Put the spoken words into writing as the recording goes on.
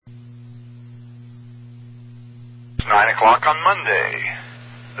9 o'clock on Monday,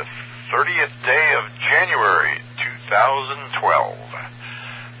 the 30th day of January 2012.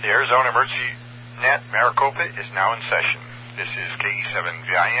 The Arizona Emergency Net Maricopa is now in session. This is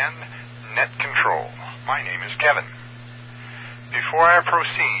KE7VIN Net Control. My name is Kevin. Before I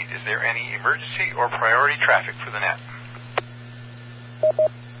proceed, is there any emergency or priority traffic for the net?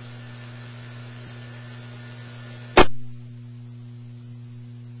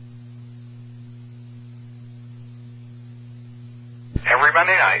 Every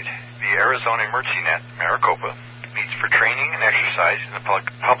Monday night, the Arizona Emergency Net Maricopa meets for training and exercise in the public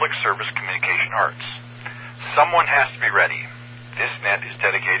service communication arts. Someone has to be ready. This net is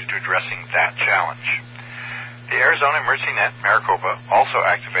dedicated to addressing that challenge. The Arizona Emergency Net Maricopa also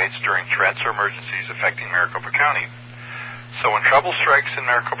activates during threats or emergencies affecting Maricopa County. So when trouble strikes in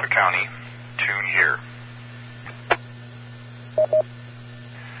Maricopa County, tune here.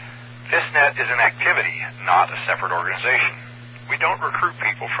 This net is an activity, not a separate organization. We don't recruit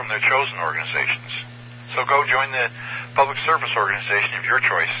people from their chosen organizations. So go join the public service organization of your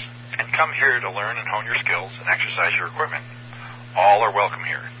choice and come here to learn and hone your skills and exercise your equipment. All are welcome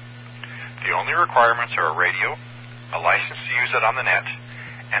here. The only requirements are a radio, a license to use it on the net,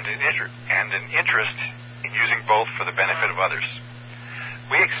 and an interest in using both for the benefit of others.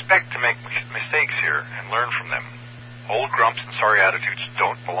 We expect to make mistakes here and learn from them. Old grumps and sorry attitudes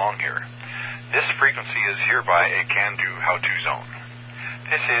don't belong here. This frequency is hereby a can-do, how-to zone.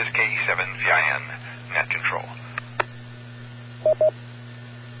 This is KE7VIN Net Control.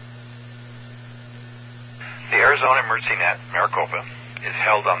 The Arizona Emergency Net Maricopa is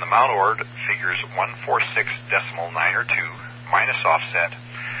held on the Mount Ord figures 146.902 minus offset,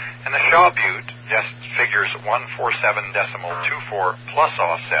 and the Shaw Butte figures 147.24 plus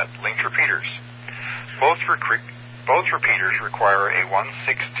offset linked repeaters. Both repeaters require a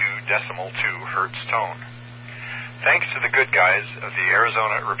 162.2 hertz tone. Thanks to the good guys of the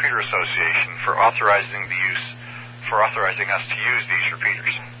Arizona Repeater Association for authorizing us to use these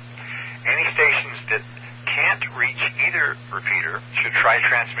repeaters. Any stations that can't reach either repeater should try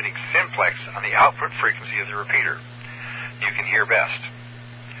transmitting simplex on the output frequency of the repeater. You can hear best.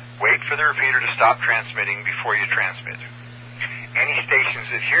 Wait for the repeater to stop transmitting before you transmit. Any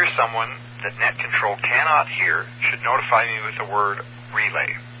stations that hear someone that net control cannot hear should notify me with the word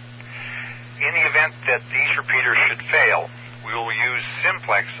relay. In the event that these repeaters should fail, we will use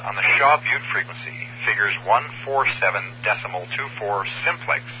simplex on the Shaw Butte frequency, figures 147.24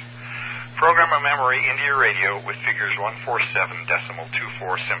 simplex. Program a memory into your radio with figures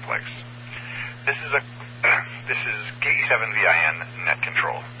 147.24 simplex. This is KE7VIN Net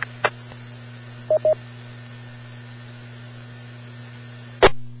Control.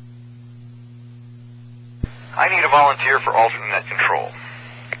 I need a volunteer for alternate net control.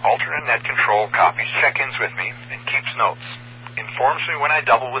 Alternate net control copies check-ins with me and keeps notes, informs me when I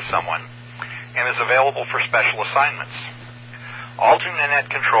double with someone, and is available for special assignments. Alternate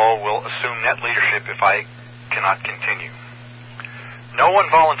net control will assume net leadership if I cannot continue. No one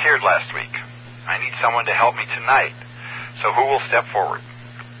volunteered last week. I need someone to help me tonight, so who will step forward?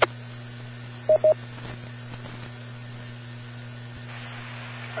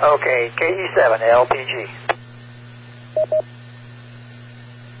 Okay, KE7 LPG.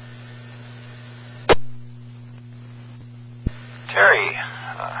 Terry,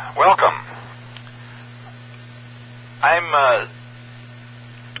 welcome. I'm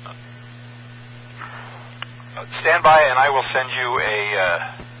stand by, and I will send you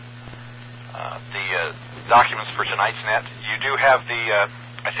the documents for tonight's net. You do have the.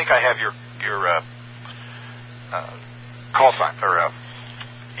 I think I have your call sign or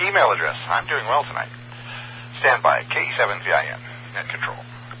email address. I'm doing well tonight. Stand by. KE7VIN Net Control.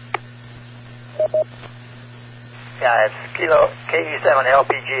 Yeah, it's KE7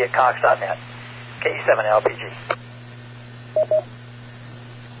 LPG at Cox.net. KE7 LPG.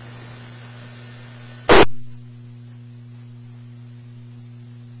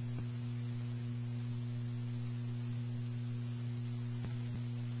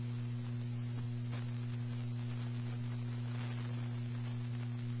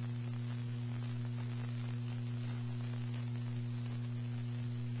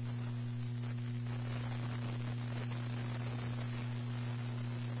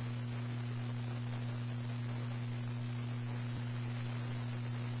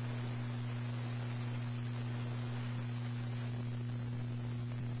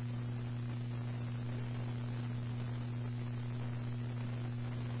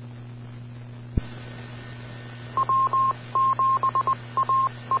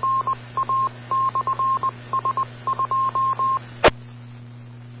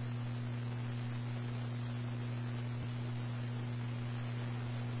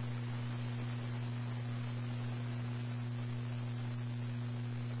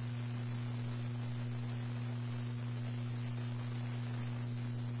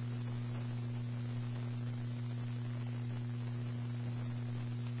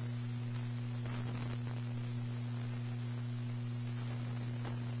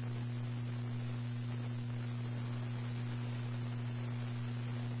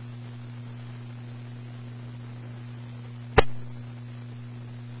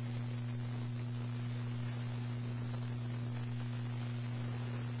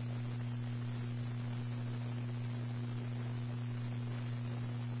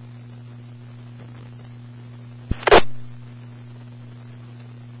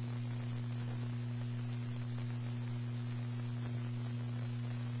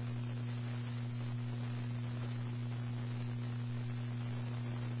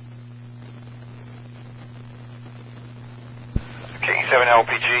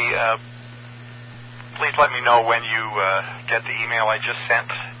 KE7LPG, please let me know when you get the email I just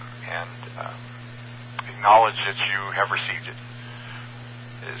sent and acknowledge that you have received it.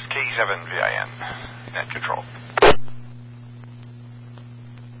 It is KE7VIN, net control.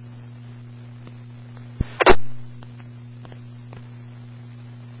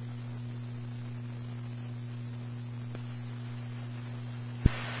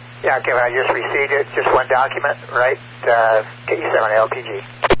 Yeah, Kevin, I just received it. Just one document, right? KE7LPG.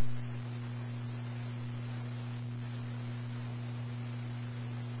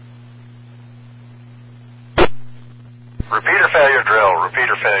 Repeater failure drill,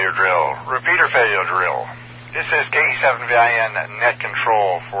 repeater failure drill, repeater failure drill. This is KE7VIN net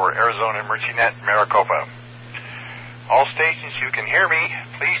control for Arizona Emergency Net Maricopa. All stations you can hear me,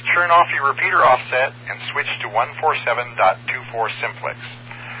 please turn off your repeater offset and switch to 147.24 simplex.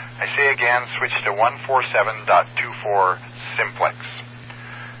 I say again, switch to 147.24 simplex.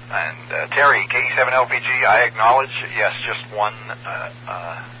 And Terry, KE7LPG, I acknowledge, yes, just one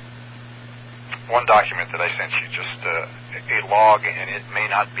document that I sent you, just a log, and it may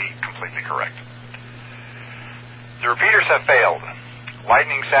not be completely correct. The repeaters have failed.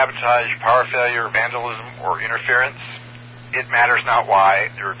 Lightning, sabotage, power failure, vandalism, or interference, it matters not why,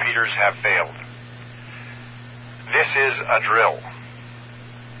 the repeaters have failed. This is a drill.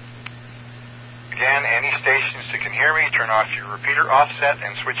 Again, any stations that can hear me, turn off your repeater offset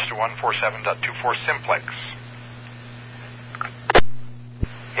and switch to 147.24 simplex.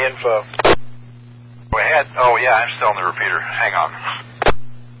 Info. Go ahead. Oh, yeah, I'm still in the repeater. Hang on.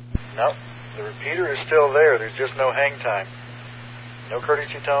 Nope. The repeater is still there. There's just no hang time. No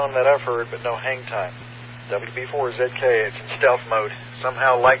courtesy tone that I've heard, but no hang time. WB4ZK, it's in stealth mode.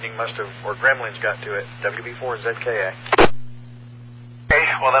 Somehow lightning must have, or gremlins got to it. WB4ZKA. Okay,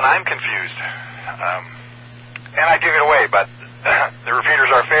 well then I'm confused. And I give it away, but the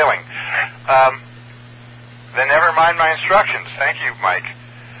repeaters are failing. Then never mind my instructions. Thank you, Mike.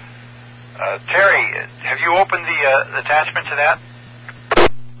 Terry, have you opened the attachment to that?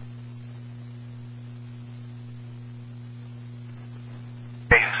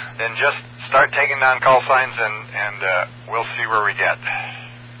 Okay, then just start taking down call signs and we'll see where we get.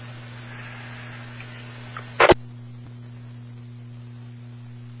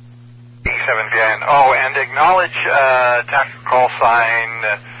 KE7VIN. Oh, and acknowledge tactical call sign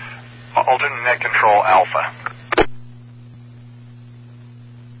alternate net control alpha.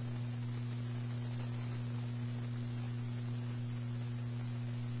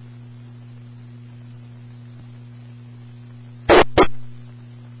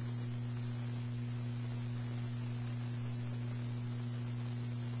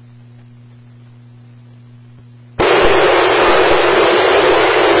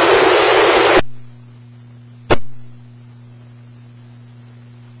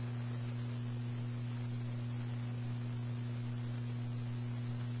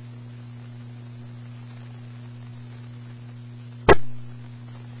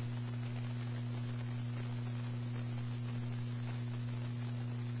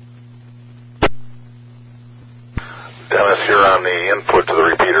 Dennis, you're on the input to the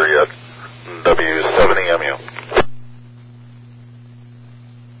repeater yet. W7EMU.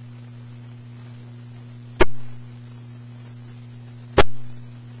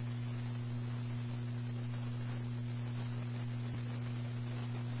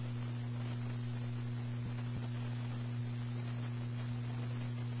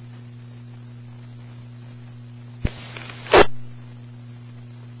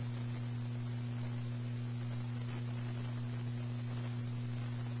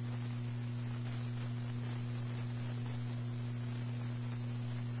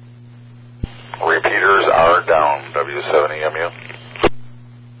 Repeaters are down, W7EMU.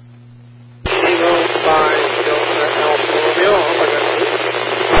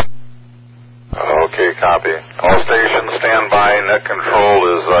 Okay, copy. All stations, stand by. Net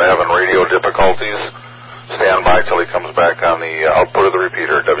control is having radio difficulties. Stand by till he comes back on the output of the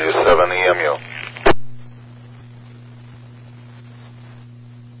repeater, W7EMU.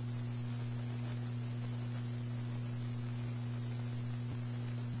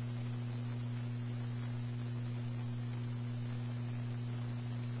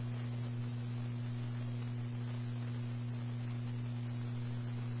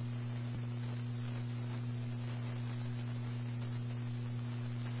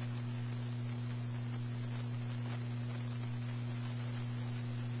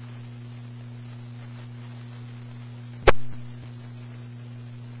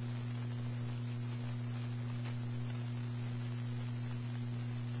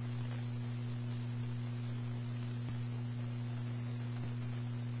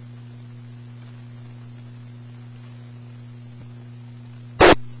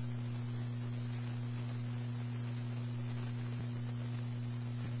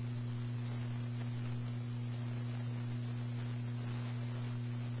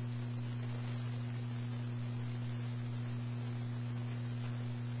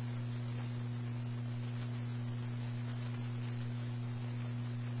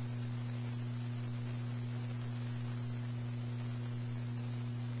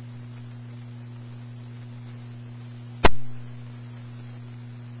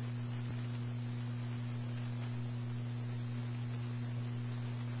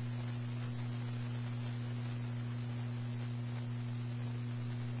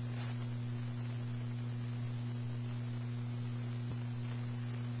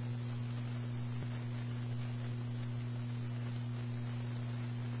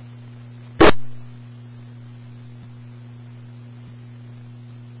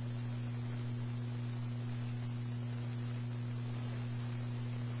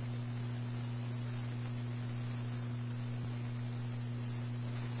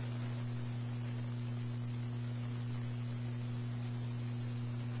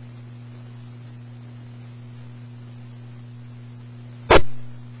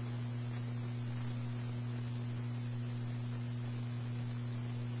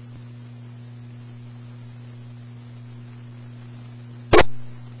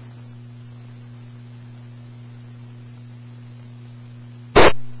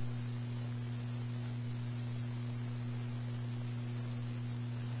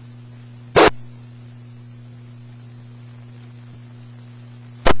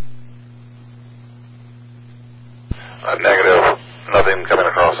 Negative. Nothing coming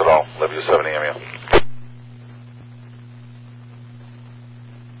across at all. W7EMU.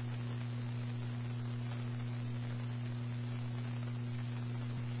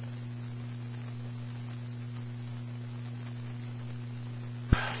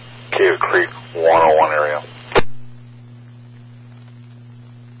 Cave Creek 101 area.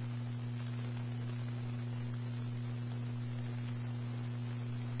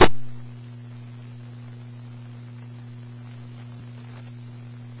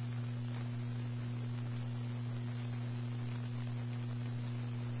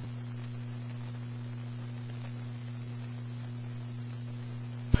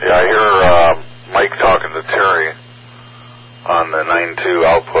 Yeah, I hear Mike talking to Terry on the 9.2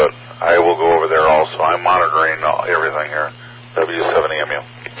 output. I will go over there also. I'm monitoring everything here. W7EMU.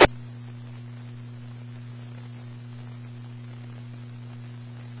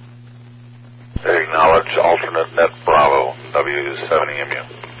 Acknowledge alternate net Bravo.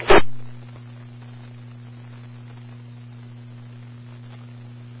 W7EMU.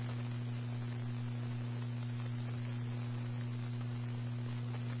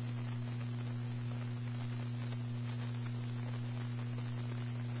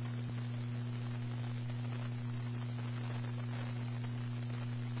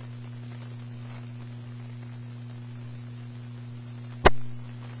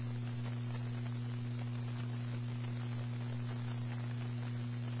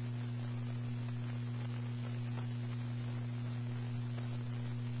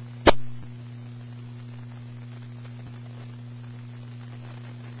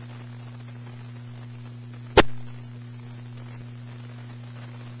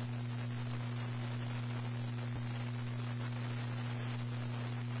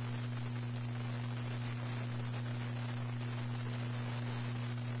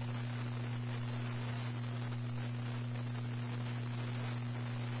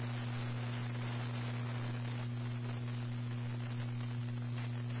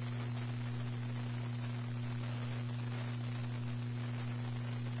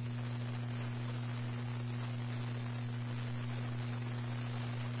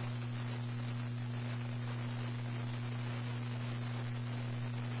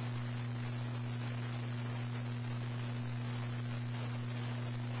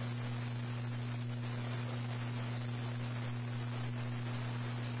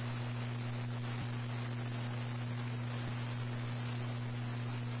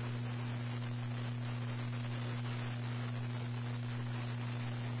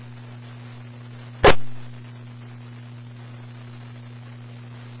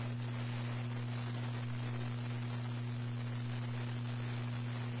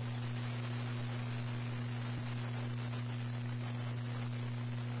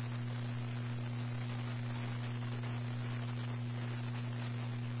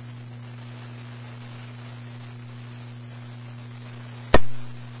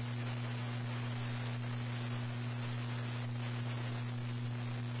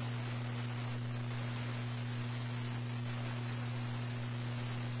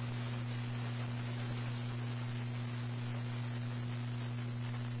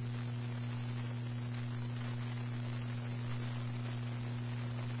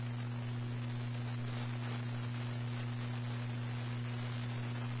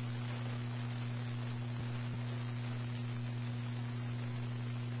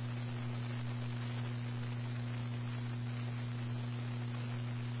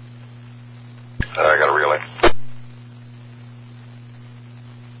 I got a relay.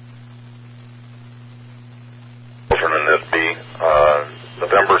 Alternate net B.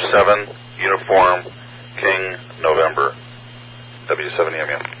 November 7, uniform, King, November.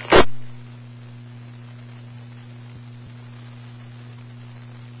 W7EMU.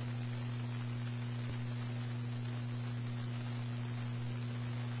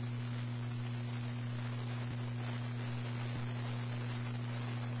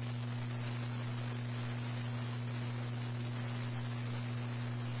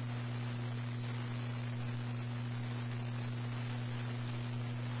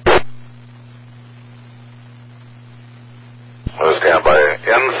 Stand by.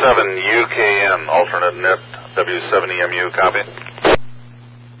 N7UKN, alternate net, W7EMU, copy.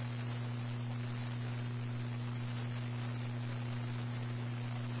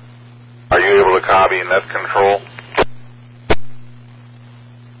 Are you able to copy net control?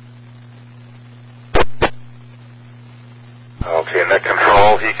 Okay, net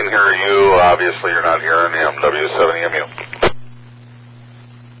control, he can hear you. Obviously you're not hearing him, W7EMU.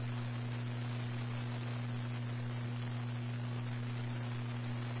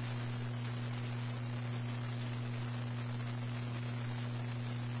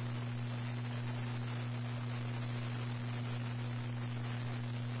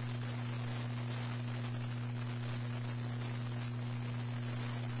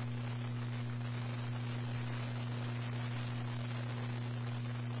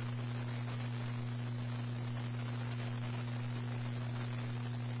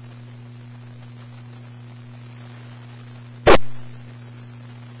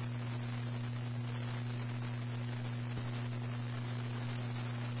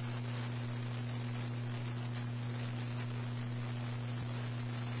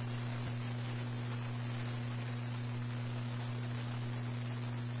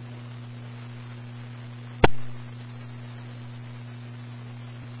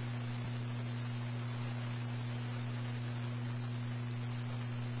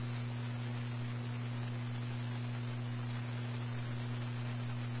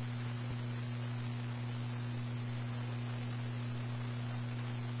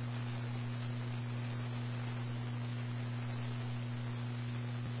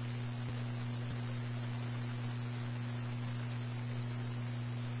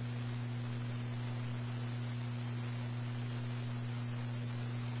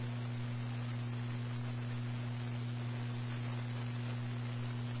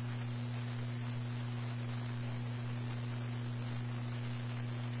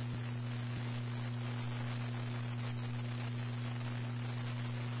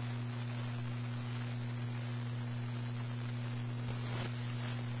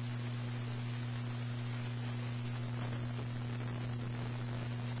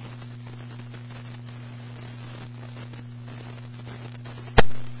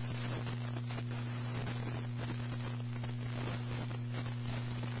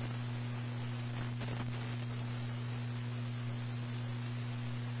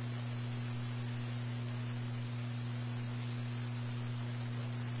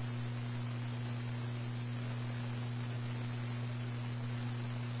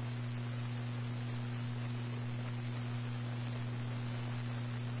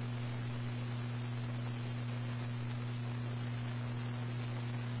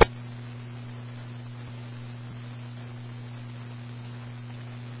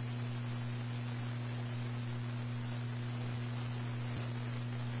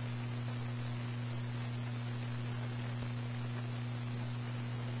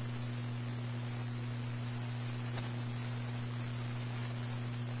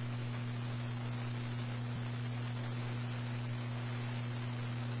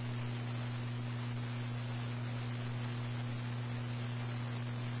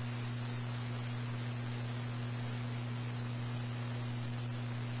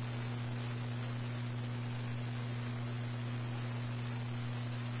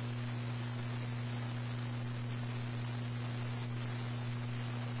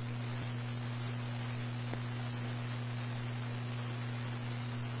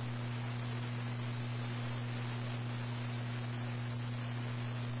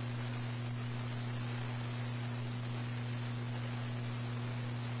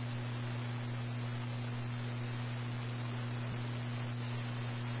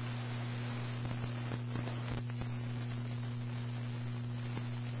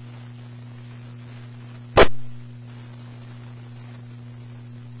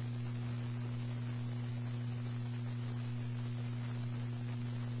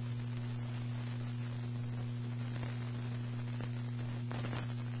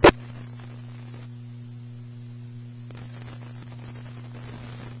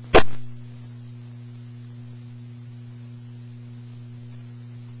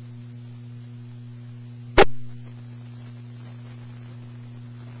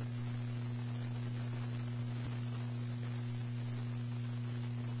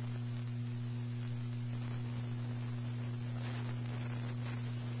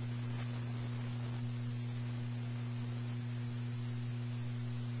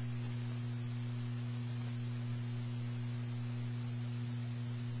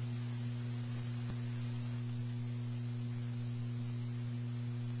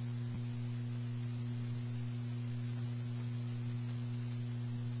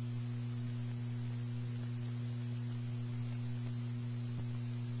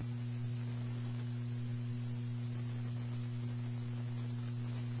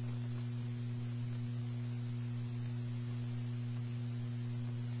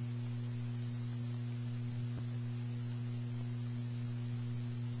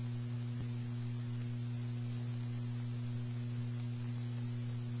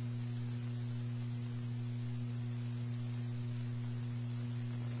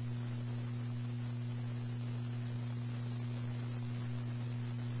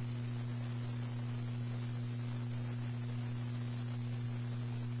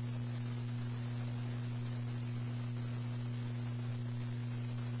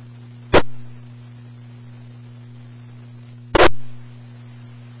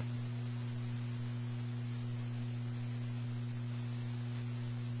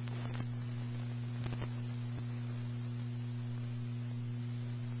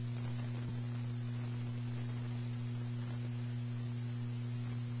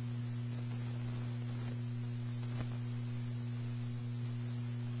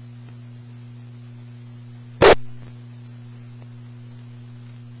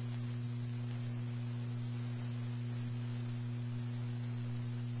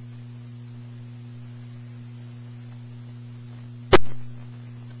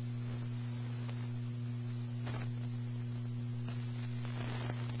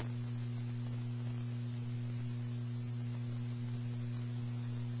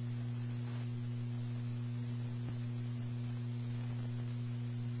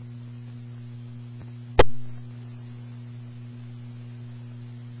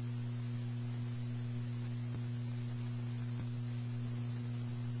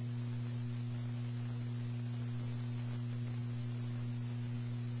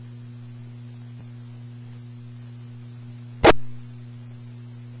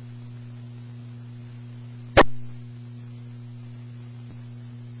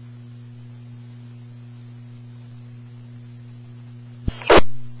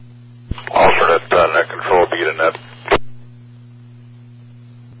 to net.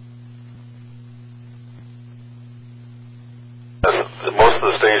 Most of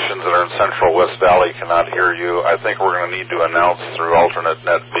the stations that are in central West Valley cannot hear you. I think we're going to need to announce through alternate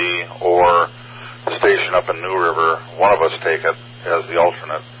net B or the station up in New River, one of us take it as the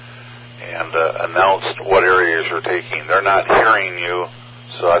alternate, and announce what areas you're taking. They're not hearing you,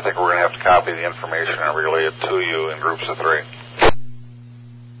 so I think we're going to have to copy the information and relay it to you in groups of 3.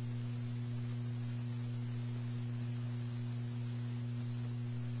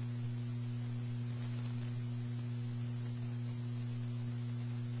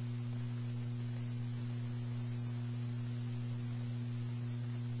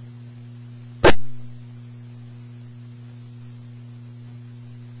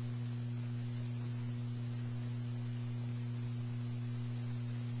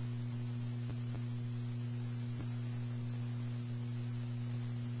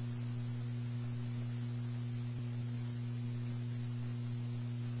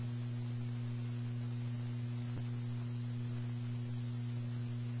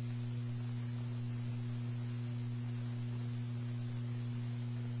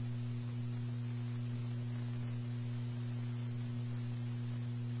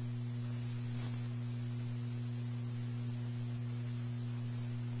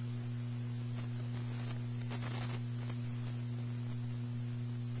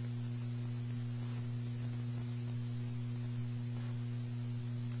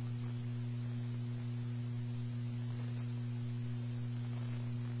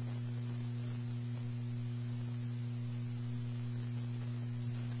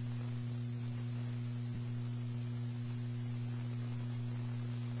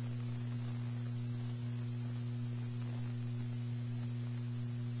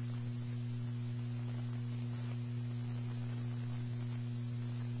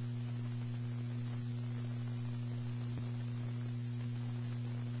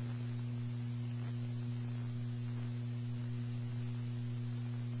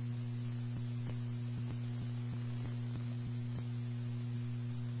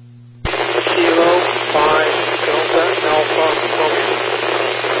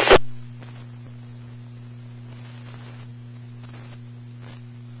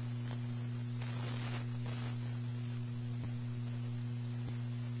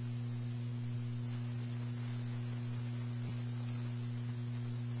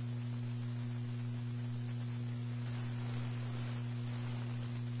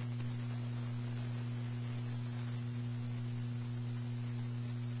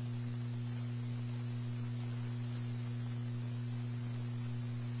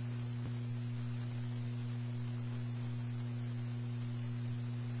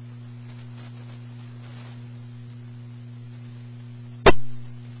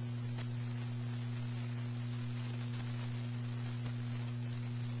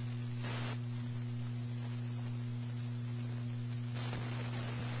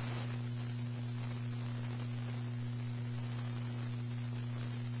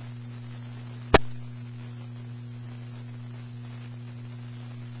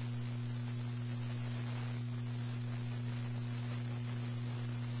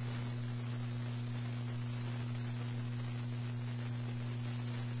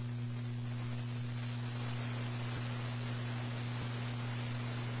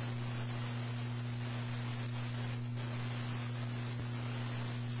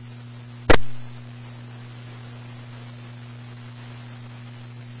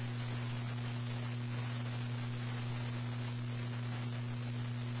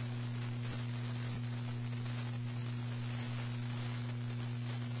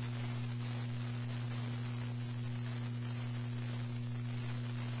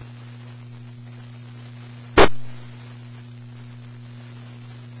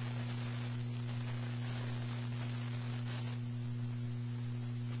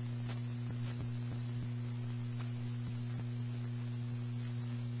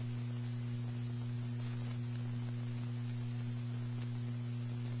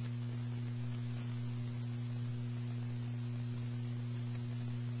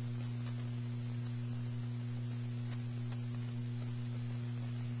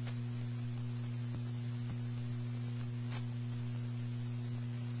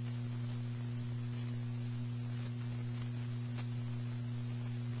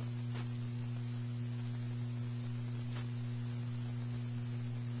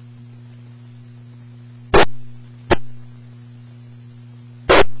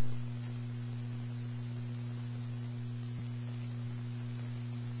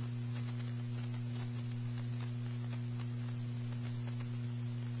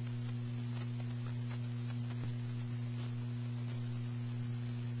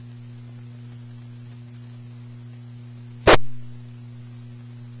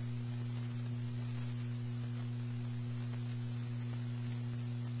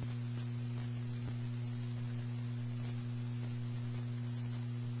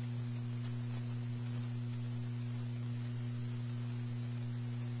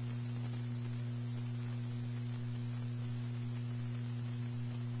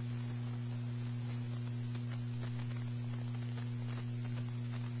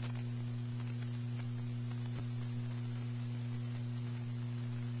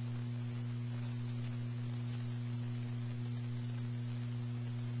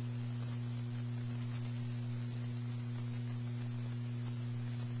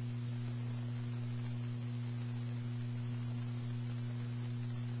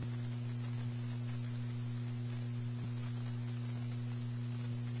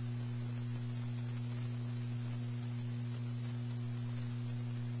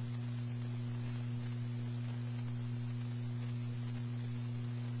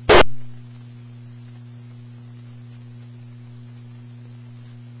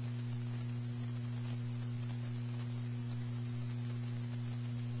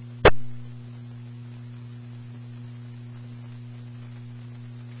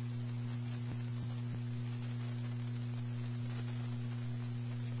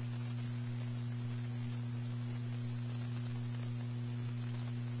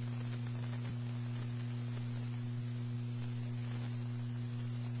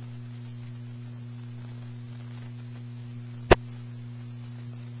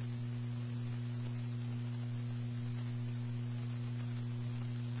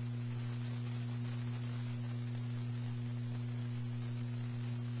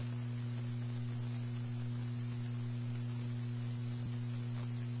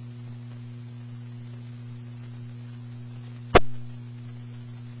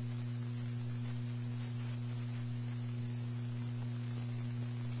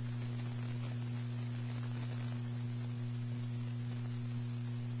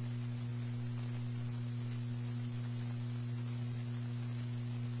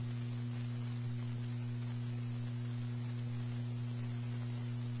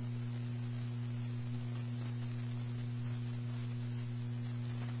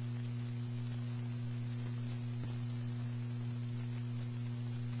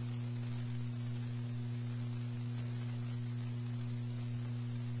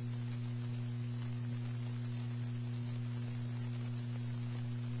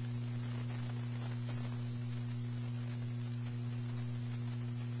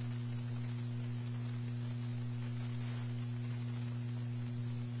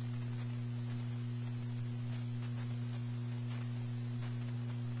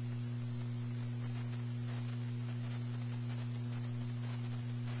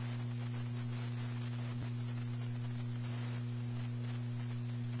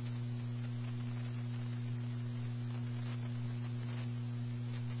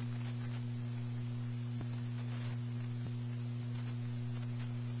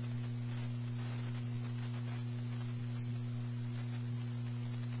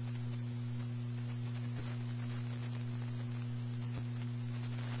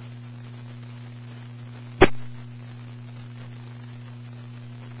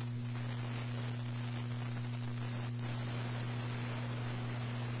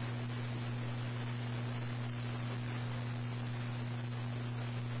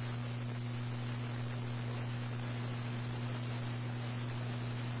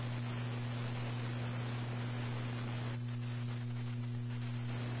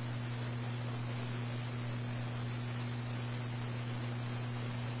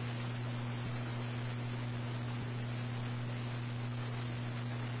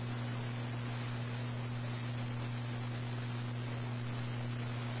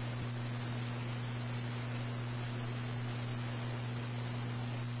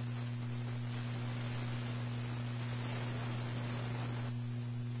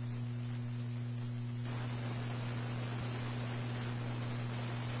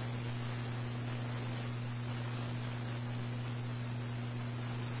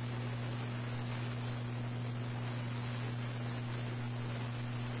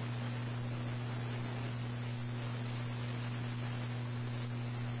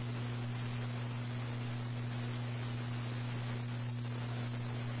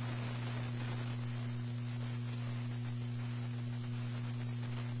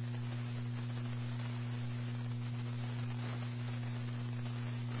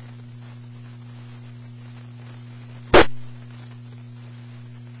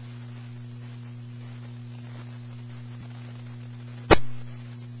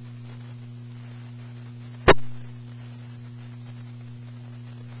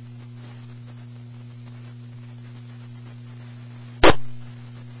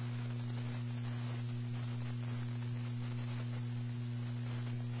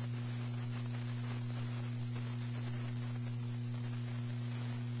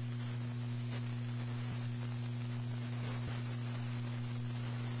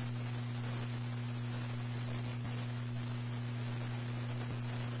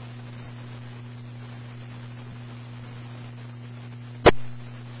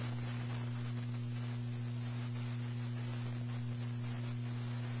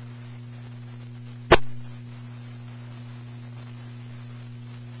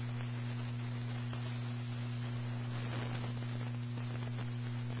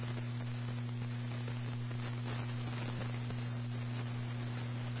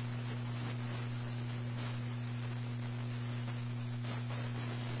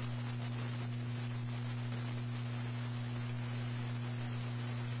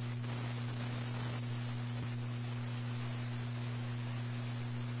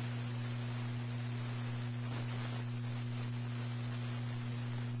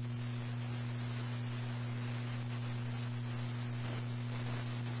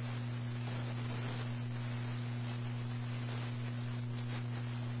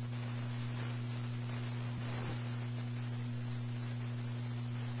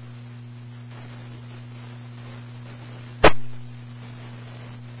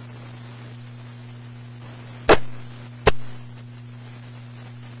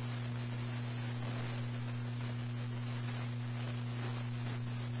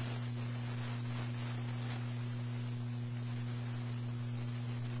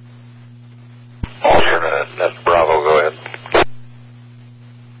 Alternate Net Bravo, go ahead.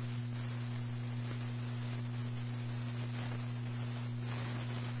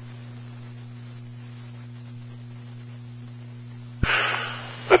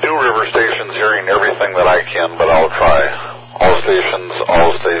 The New River station's hearing everything that I can, but I'll try. All stations,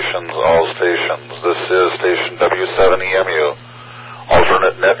 all stations, all stations. This is station W7EMU,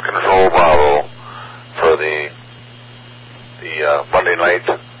 alternate net control Bravo for the Monday night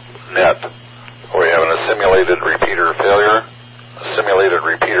net. We're having a simulated repeater failure,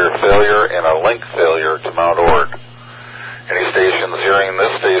 and a link failure to Mount Ord. Any stations hearing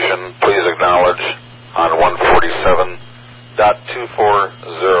this station, please acknowledge on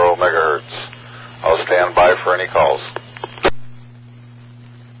 147.240 megahertz. I'll stand by for any calls.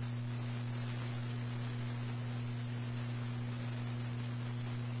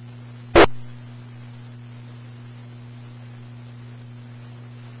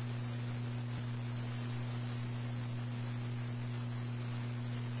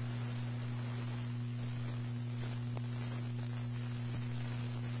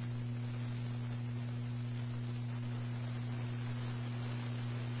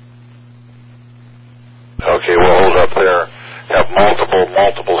 Okay, we'll hold up there. Have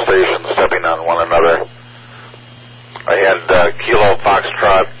multiple stations stepping on one another. I had Kilo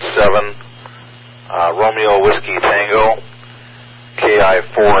Foxtrot 7, Romeo Whiskey Tango,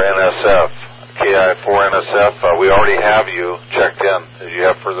 KE7VIN. KE7VIN, we already have you checked in. Did you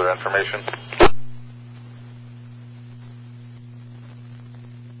have further information?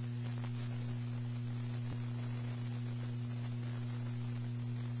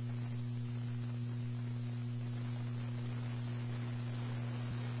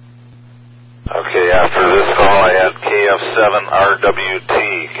 Okay, after this call, I had KF7RWT.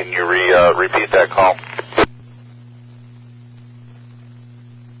 Can you repeat that call?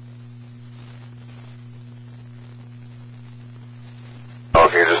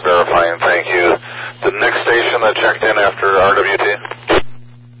 Okay, just verifying. Thank you. The next station that checked in after RWT?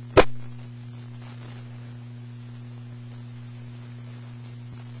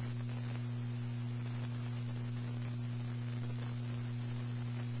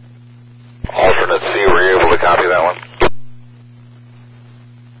 Alternate C, were you able to copy that one?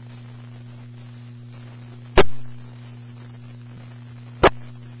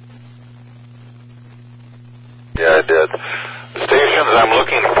 Yeah, I did. The stations I'm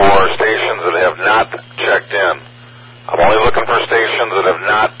looking for are stations that have not checked in. I'm only looking for stations that have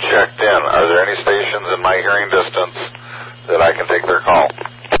not checked in. Are there any stations in my hearing distance that I can take their call?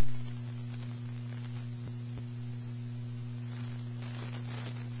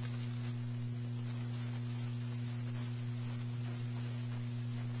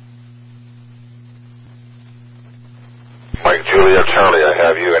 Mike, Julia, Charlie, I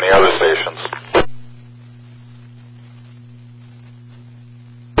have you. Any other stations?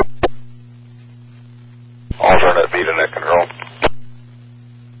 Alternate B to net control.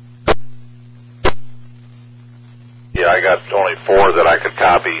 Yeah, I got only 4 that I could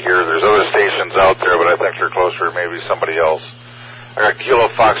copy here. There's other stations out there, but I think they're closer, maybe somebody else. I got Kilo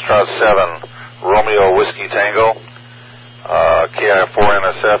Foxtrot 7, Romeo Whiskey Tango.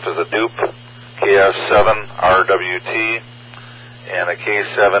 KI4NSF is a dupe. KF7RWT. And a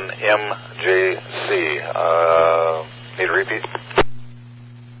K7MJC. Need a repeat?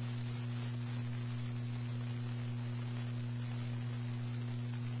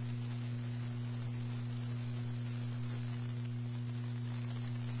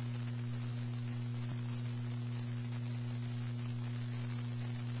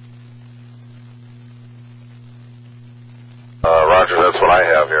 Roger, that's what I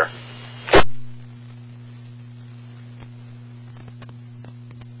have here.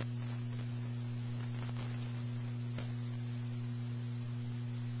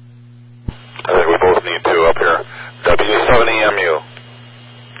 I think we both need 2 up here. W7EMU.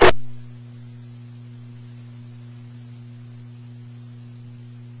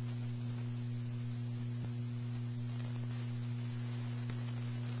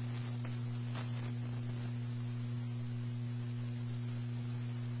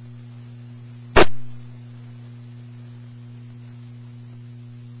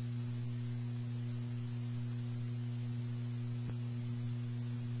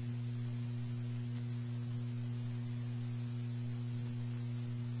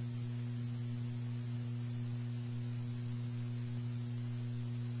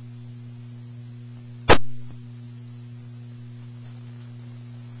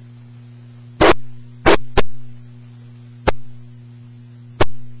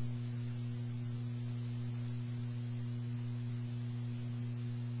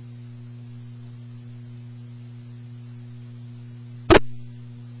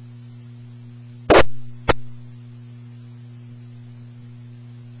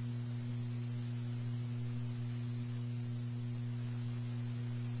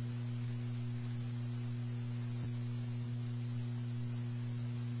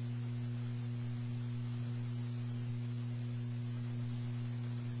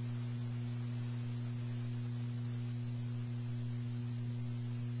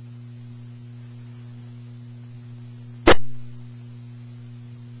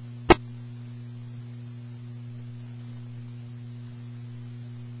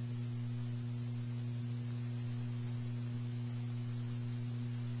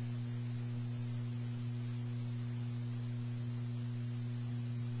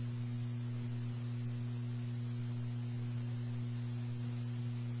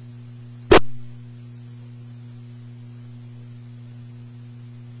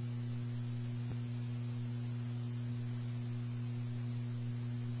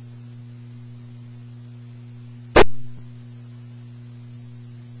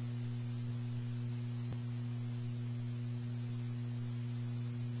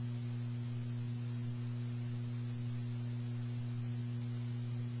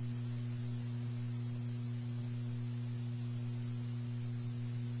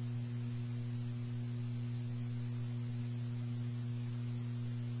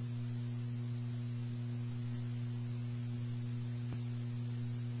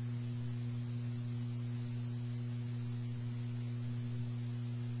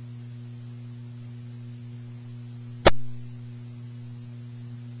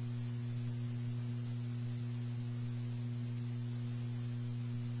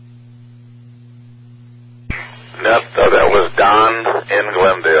 Control is Don in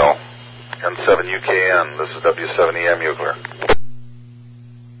Glendale. N7UKN. This is W7EM Euclid.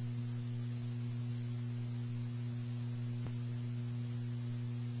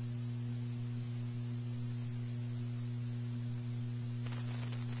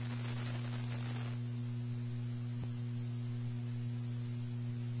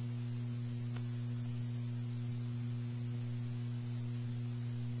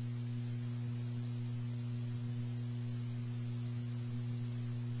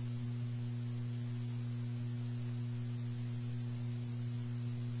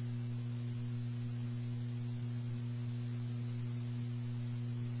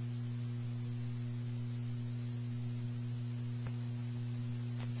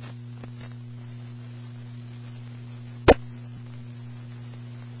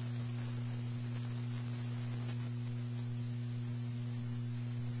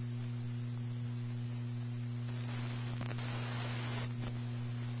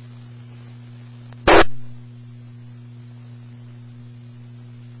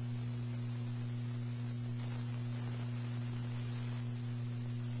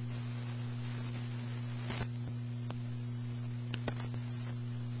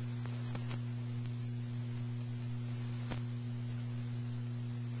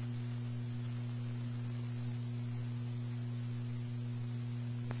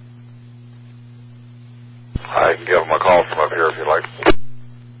 I can give them a call from up here if you'd like.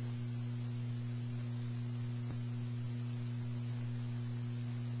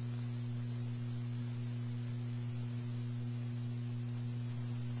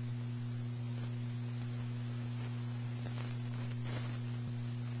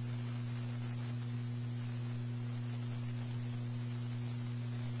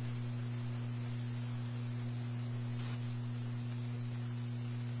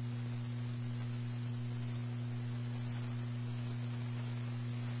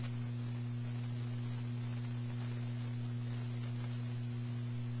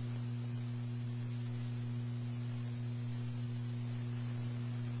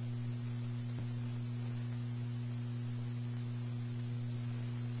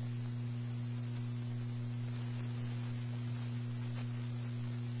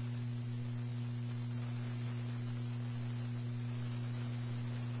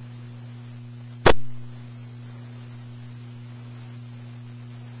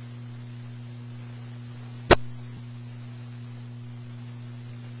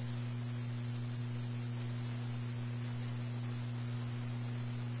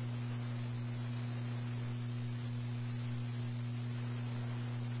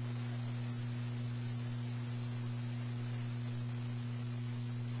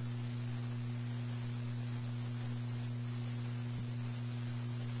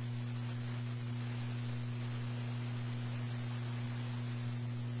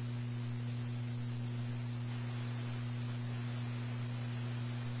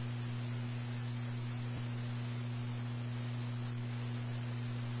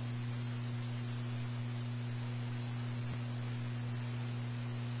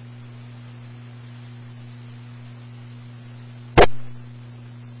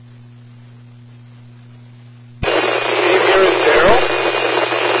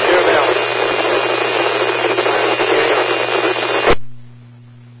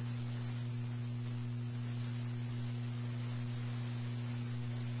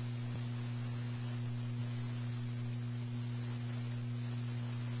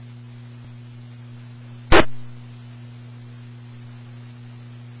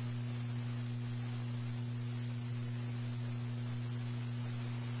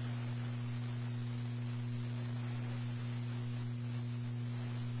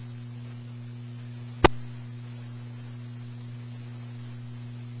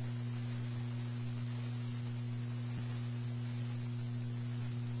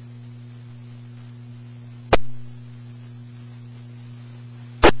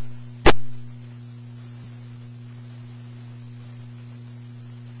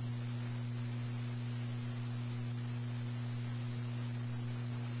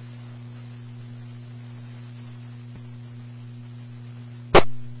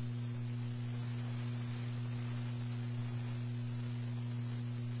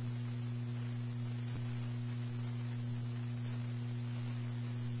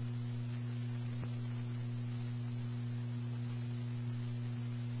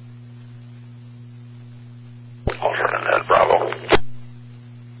 Alternate Bravo.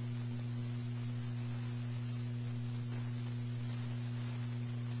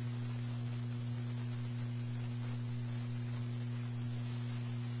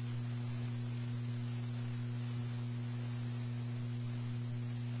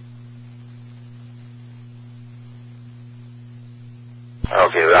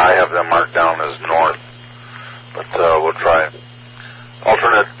 Okay, I have them marked down as north, but we'll try.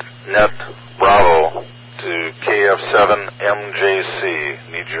 Alternate net Bravo to KF7MJC.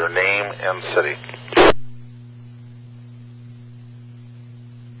 Need your name and city.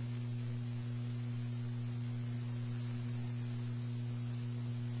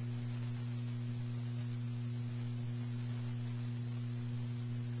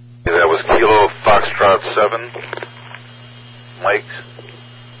 That was Kilo Foxtrot 7, Mike,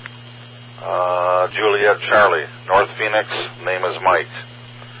 Juliet Charlie, North Phoenix, name is Mike.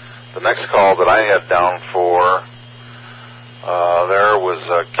 The next call that I had down for there was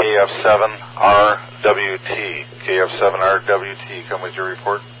KF7RWT. KF7RWT, come with your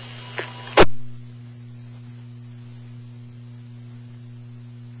report.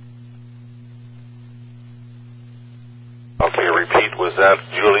 Okay, repeat, was that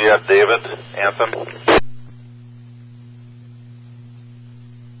Juliet, David, Anthem?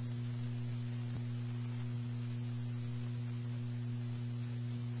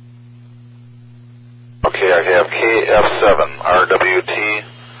 Okay, I have KF7RWT,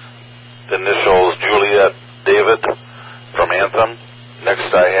 initials Juliet, David, from Anthem.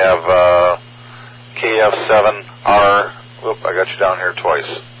 Next I have KF7R, I got you down here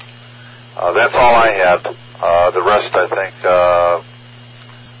twice. That's all I had. The rest, I think,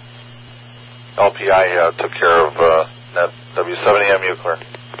 LPI took care of that W7EMU clear.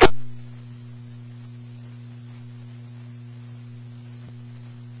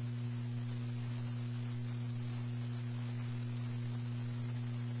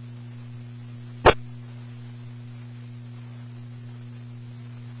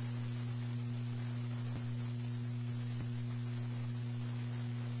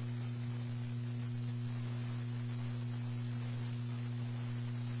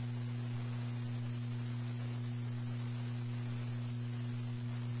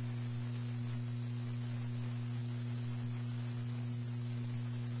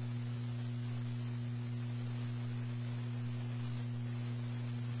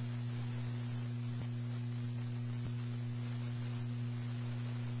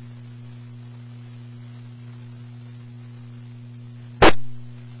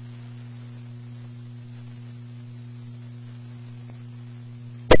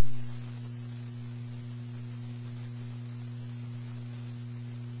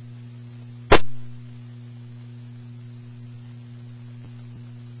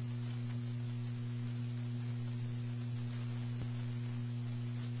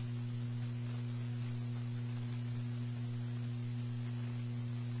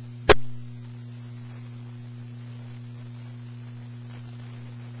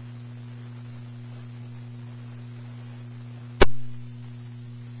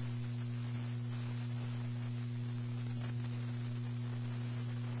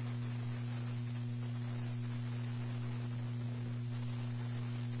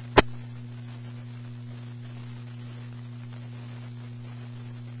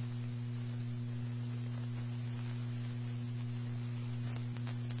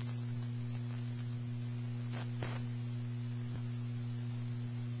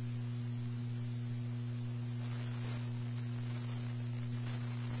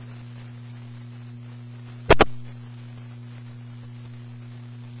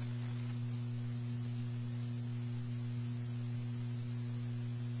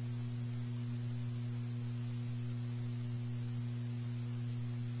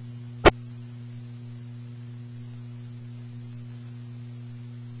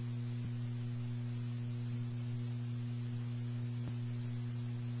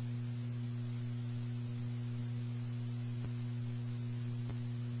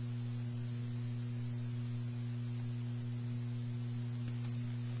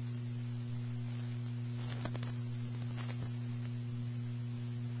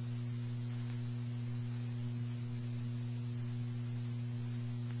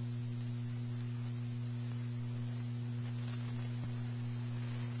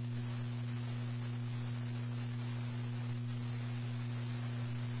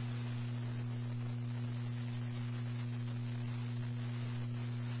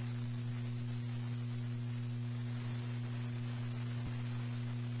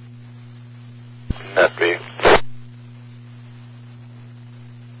 Net B.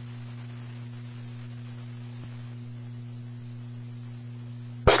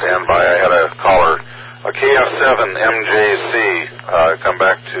 Stand by. I had a caller. A KF7MJC. Come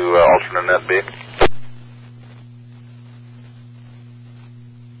back to alternate net B.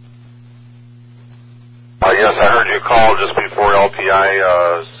 Yes, I heard you call just before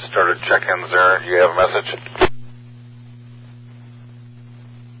LPI started check-ins there. Do you have a message?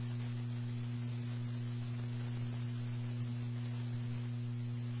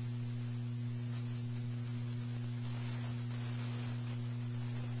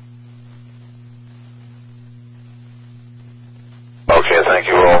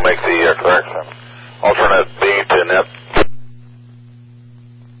 make the correction. Alternate B to net.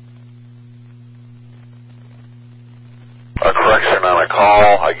 A correction on a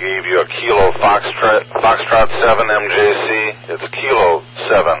call. I gave you a Kilo Foxtrot 7 MJC. It's Kilo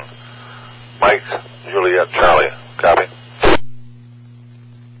 7. Mike, Juliet, Charlie. Copy.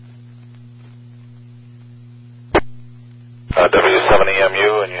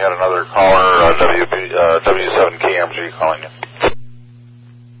 W7EMU, and you had another caller, W7KMG, calling you.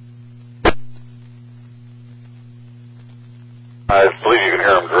 I believe you can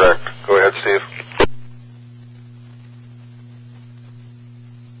hear him direct. Go ahead, Steve.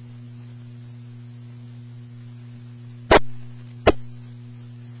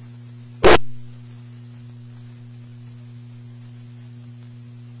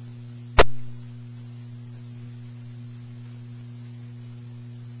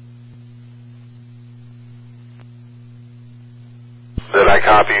 Did I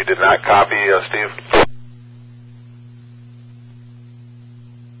copy? You did not copy, Steve?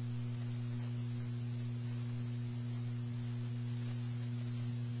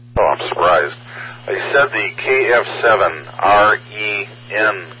 Oh, I'm surprised. I said the KF7REN,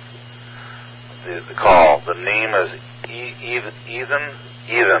 the call. The name is Ethan,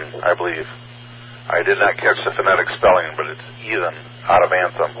 I believe. I did not catch the phonetic spelling, but it's Ethan, out of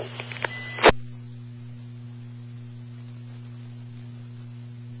Anthem.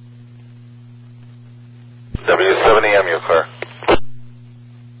 W7EMU, clear.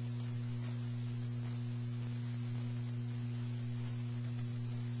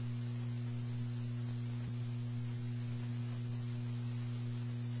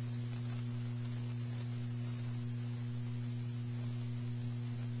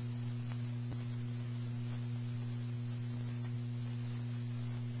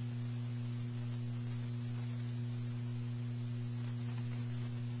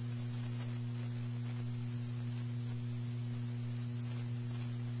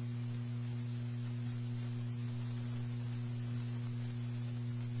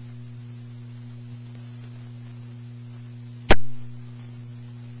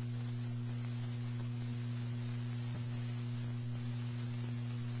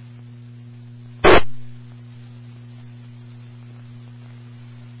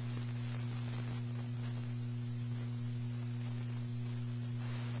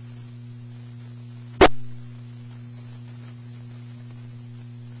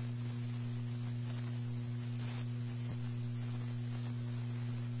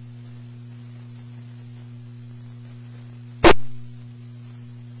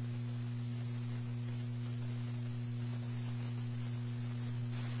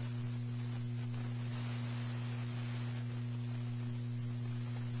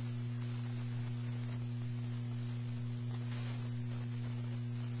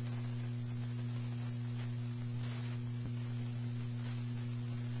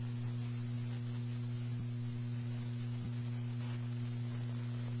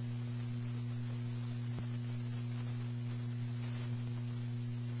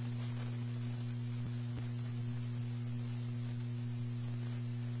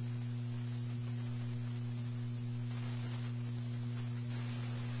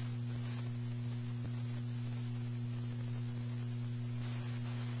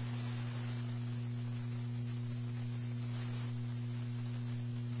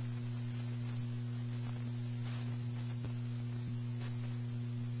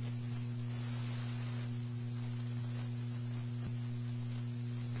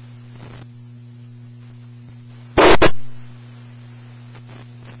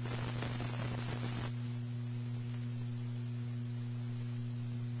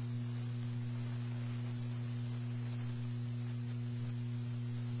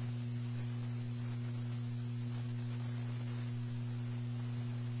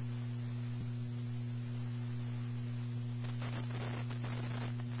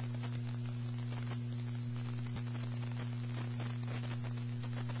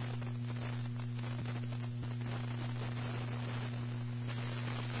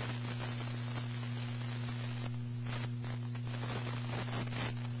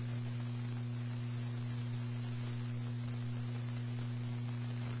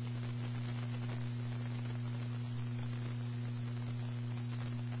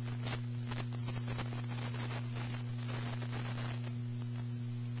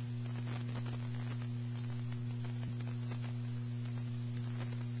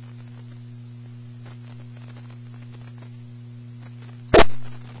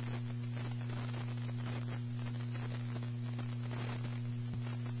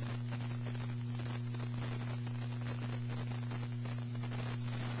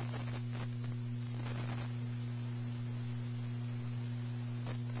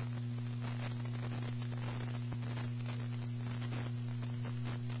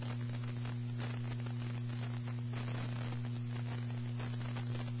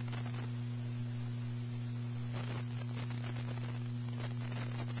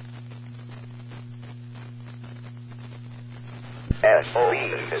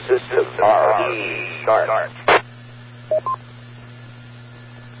 KE7V System RE start.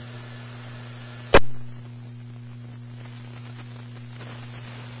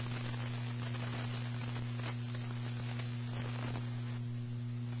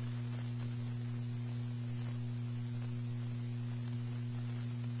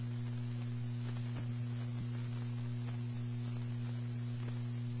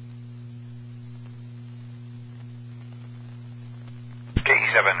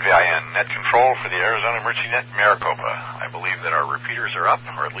 KE7VIN, net control for the Arizona Emergency Net Maricopa. I believe that our repeaters are up,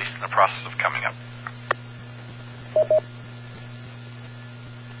 or at least in the process of coming up.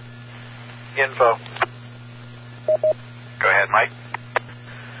 Info. Go ahead, Mike.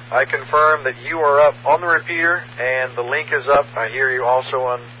 I confirm that you are up on the repeater, and the link is up. I hear you also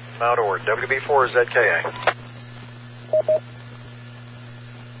on Mount Ord. WB4 ZKA.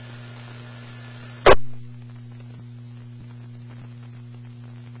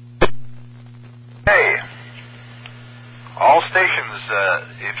 Hey, all stations,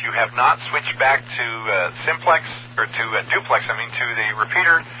 if you have not switched back to simplex, or to duplex, to the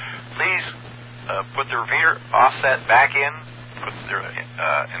repeater, please put the repeater offset back in,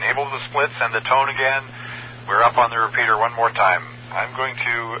 enable the splits and the tone again. We're up on the repeater one more time. I'm going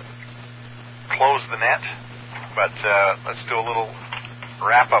to close the net, but let's do a little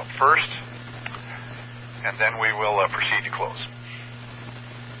wrap up first, and then we will proceed to close.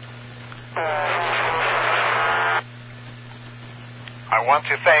 I want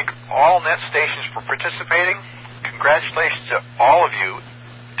to thank all net stations for participating. Congratulations to all of you.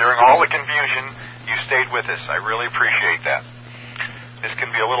 During all the confusion, you stayed with us. I really appreciate that. This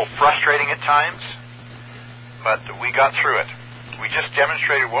can be a little frustrating at times, but we got through it. We just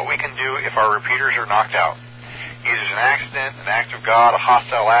demonstrated what we can do if our repeaters are knocked out. Either as an accident, an act of God, a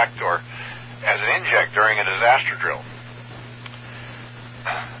hostile act, or as an inject during a disaster drill.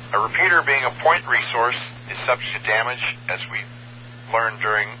 A repeater being a point resource is subject to damage, as we learned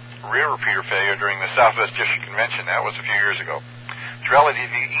during real repeater failure during the Southwest District Convention. That was a few years ago. It's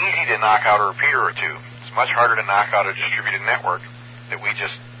relatively easy to knock out a repeater or two. It's much harder to knock out a distributed network that we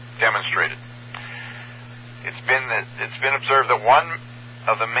just demonstrated. It's been observed that one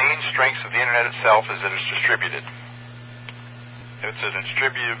of the main strengths of the Internet itself is that it's distributed. It's a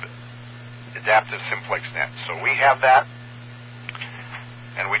distributive adaptive simplex net. So we have that,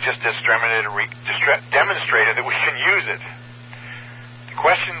 and we just demonstrated that we can use it. The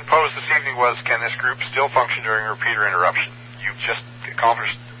question posed this evening was, can this group still function during a repeater interruption? You've just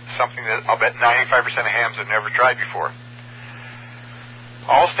accomplished something that I'll bet 95% of hams have never tried before.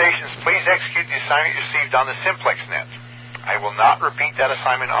 All stations, please execute the assignment you received on the simplex net. I will not repeat that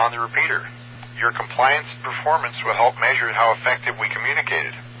assignment on the repeater. Your compliance performance will help measure how effective we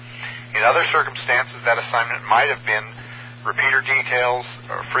communicated. In other circumstances, that assignment might have been repeater details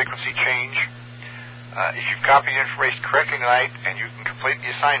or frequency change. If you've copied information correctly tonight and you can complete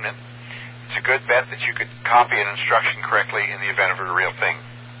the assignment, it's a good bet that you could copy an instruction correctly in the event of a real thing.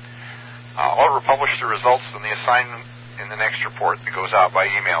 I'll republish the results of the assignment in the next report that goes out by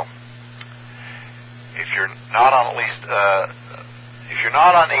email. If you're not on AZ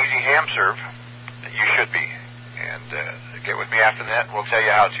HamServe, you should be. And get with me after that, and we'll tell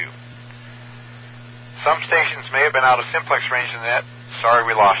you how to. Some stations may have been out of simplex range in the net. Sorry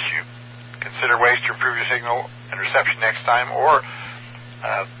we lost you. Consider ways to improve your signal and reception next time, or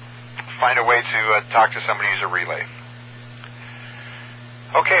find a way to talk to somebody who's a relay.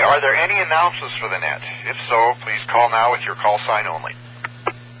 Okay, are there any announcements for the net? If so, please call now with your call sign only.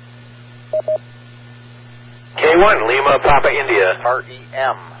 K1, Lima, Papa, India.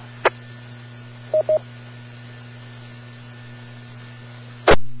 REM.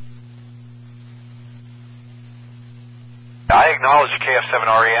 I acknowledge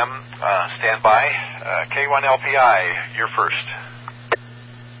KF7REM. Stand by. K1LPI, you're first.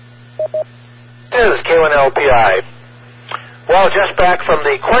 This is K1LPI. Well, just back from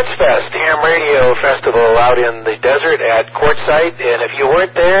the Quartz Fest Ham Radio Festival out in the desert at Quartzsite, and if you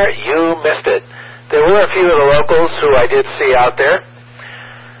weren't there, you missed it. There were a few of the locals who I did see out there.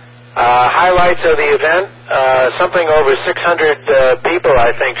 Highlights of the event, something over 600 people,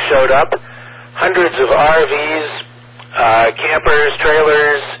 I think, showed up. Hundreds of RVs, campers,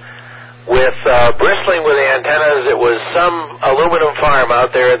 trailers, with bristling with antennas. It was some aluminum farm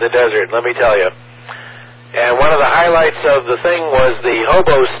out there in the desert, let me tell you. And one of the highlights of the thing was the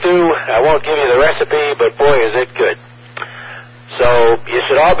hobo stew. I won't give you the recipe, but boy, is it good. So you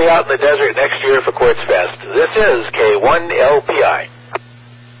should all be out in the desert next year for Quartz Fest. This is K1LPI.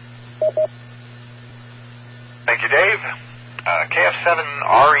 Thank you, Dave.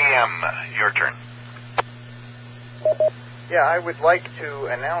 KF7REM, your turn. Yeah, I would like to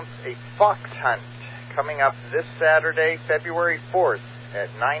announce a fox hunt coming up this Saturday, February 4th at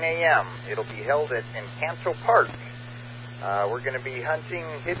 9 a.m. It'll be held at Encanto Park. We're going to be hunting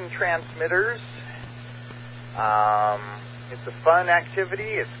hidden transmitters. It's a fun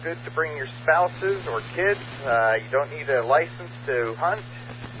activity. It's good to bring your spouses or kids. You don't need a license to hunt.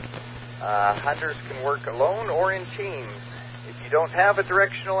 Hunters can work alone or in teams. If you don't have a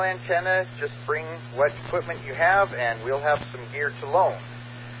directional antenna, just bring what equipment you have and we'll have some gear to loan.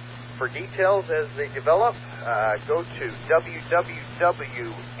 For details as they develop, go to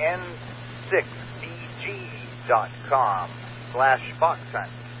www.n6bg.com/foxhunt.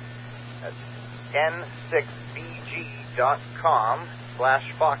 That's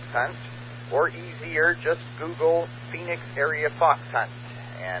n6bg.com/foxhunt, or easier, just Google Phoenix Area Fox Hunt.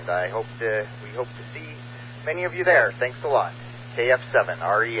 And we hope to see many of you there. Thanks a lot.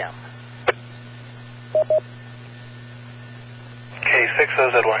 KF7REM.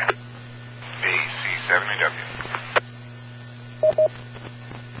 K6OZY. KE7VIN.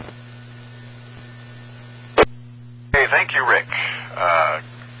 Hey, thank you, Rick. I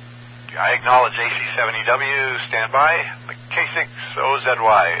acknowledge AC7EW. Stand by.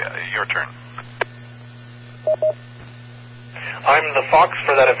 K6OZY. Your turn. I'm the fox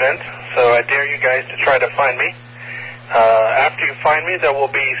for that event, so I dare you guys to try to find me. After you find me, there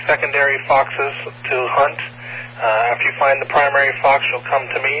will be secondary foxes to hunt. After you find the primary fox, you'll come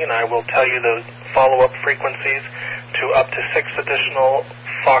to me, and I will tell you the follow-up frequencies to up to 6 additional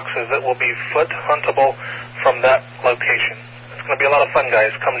foxes that will be foot huntable from that location. It's going to be a lot of fun,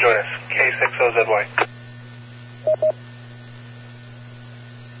 guys. Come join us. K6OZY.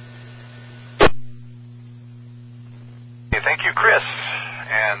 Thank you, Chris.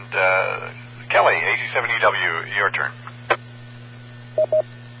 And Kelly, AC7EW, your turn.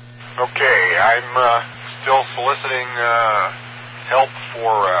 Okay, I'm still soliciting help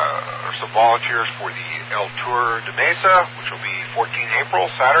for some volunteers for the El Tour de Mesa, which will be 14 April,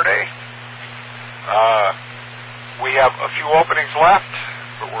 Saturday. We have a few openings left,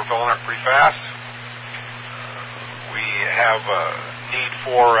 but we're filling up pretty fast. We have need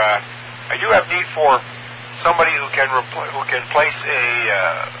for, I do have need for somebody who can place a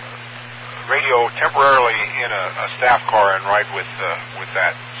radio temporarily in a staff car and ride with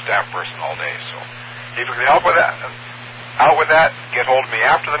that staff person all day. So if you can help with that, get hold of me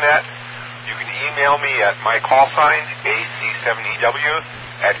after the net. You can email me at my call sign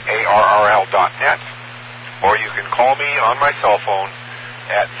ac7ew@arrl.net, or you can call me on my cell phone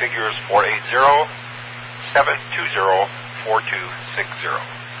at figures 480-720-4260.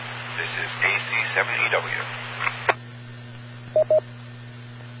 This is AC7EW.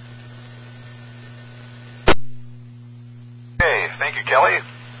 Okay, thank you, Kelly.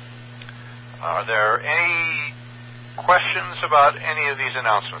 Are there any questions about any of these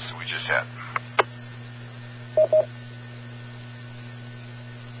announcements that we just had?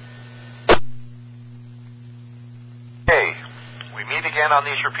 Okay, we meet again on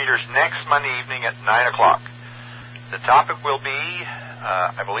these repeaters next Monday evening at 9 o'clock. The topic will be,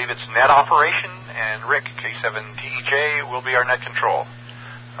 I believe it's net operation, and Rick, K7TEJ, will be our net control.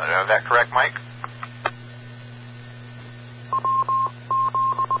 Do I have that correct, Mike?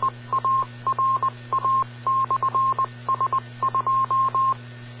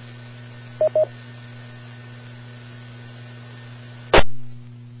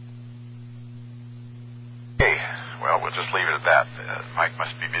 Okay, well, we'll just leave it at that. Mike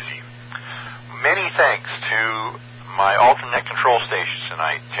must be busy. Many thanks to my alternate control stations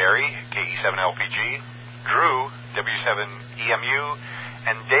tonight, Terry, KE7LPG, Drew, W7EMU,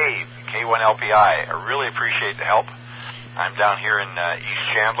 and Dave, K1LPI. I really appreciate the help. I'm down here in East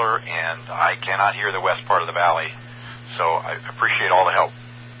Chandler, and I cannot hear the west part of the valley, so I appreciate all the help.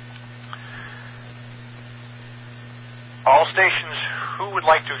 All stations who would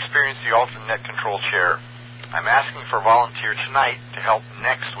like to experience the alternate control chair, I'm asking for a volunteer tonight to help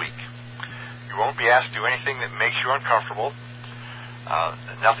next week. You won't be asked to do anything that makes you uncomfortable.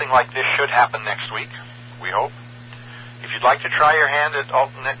 Nothing like this should happen next week, we hope. If you'd like to try your hand at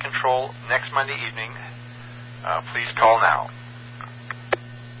alternate control next Monday evening, please call now.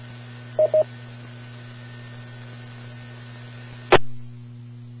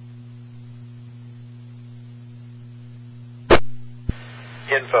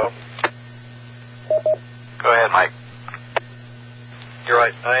 Info. Go ahead, Mike. You're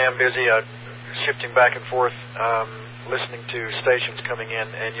right. I am busy shifting back and forth, listening to stations coming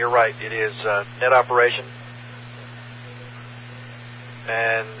in, and you're right. It is net operation.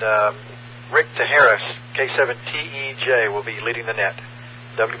 And Rick Harris, K7TEJ, will be leading the net.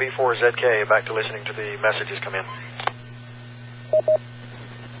 WB4ZK, back to listening to the messages come in.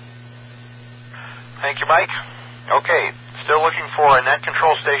 Thank you, Mike. Okay, still looking for a net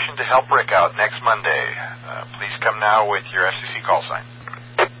control station to help Rick out next Monday. Please come now with your FCC call sign.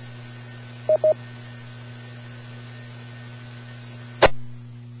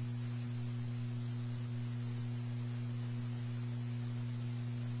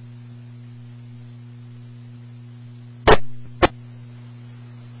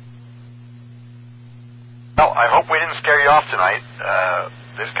 Well, I hope we didn't scare you off tonight.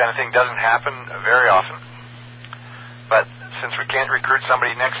 This kind of thing doesn't happen very often. But since we can't recruit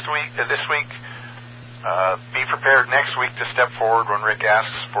somebody this week, be prepared next week to step forward when Rick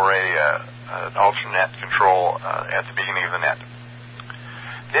asks for an alternate control at the beginning of the net.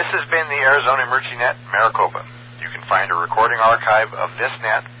 This has been the Arizona Emergency Net, Maricopa. You can find a recording archive of this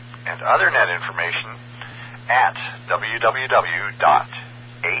net and other net information at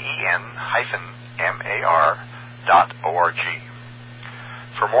www.aen-mar.org.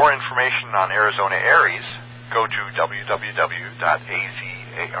 For more information on Arizona ARES, go to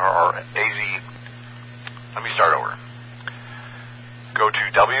Go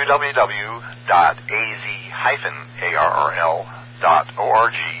to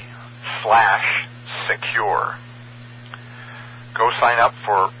www.az-arrl.org/secure. Go sign up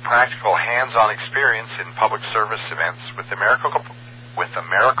for practical hands-on experience in public service events with the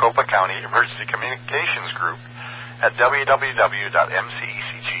Maricopa County Emergency Communications Group at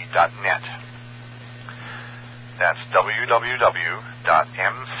www.mcecg.net. That's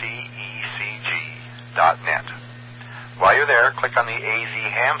www.mcecg.net. While you're there, click on the AZ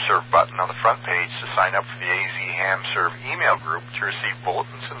HamServe button on the front page to sign up for the AZ HamServe email group to receive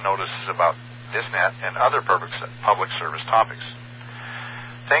bulletins and notices about this net and other public service topics.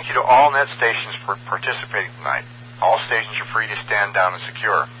 Thank you to all net stations for participating tonight. All stations are free to stand down and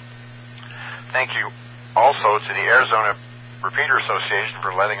secure. Thank you also to the Arizona Repeater Association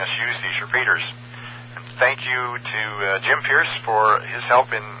for letting us use these repeaters. And thank you to Jim Pierce for his help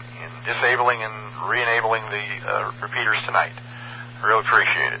in disabling and re-enabling the repeaters tonight. I really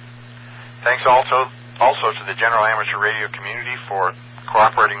appreciate it. Thanks also to the general amateur radio community for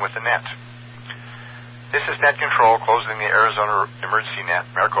cooperating with the net. This is Net Control closing the Arizona Emergency Net,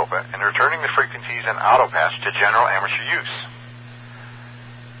 Maricopa, and returning the frequencies and autopatch to general amateur use.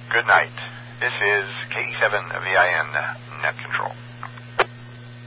 Good night. This is KE7VIN Net Control.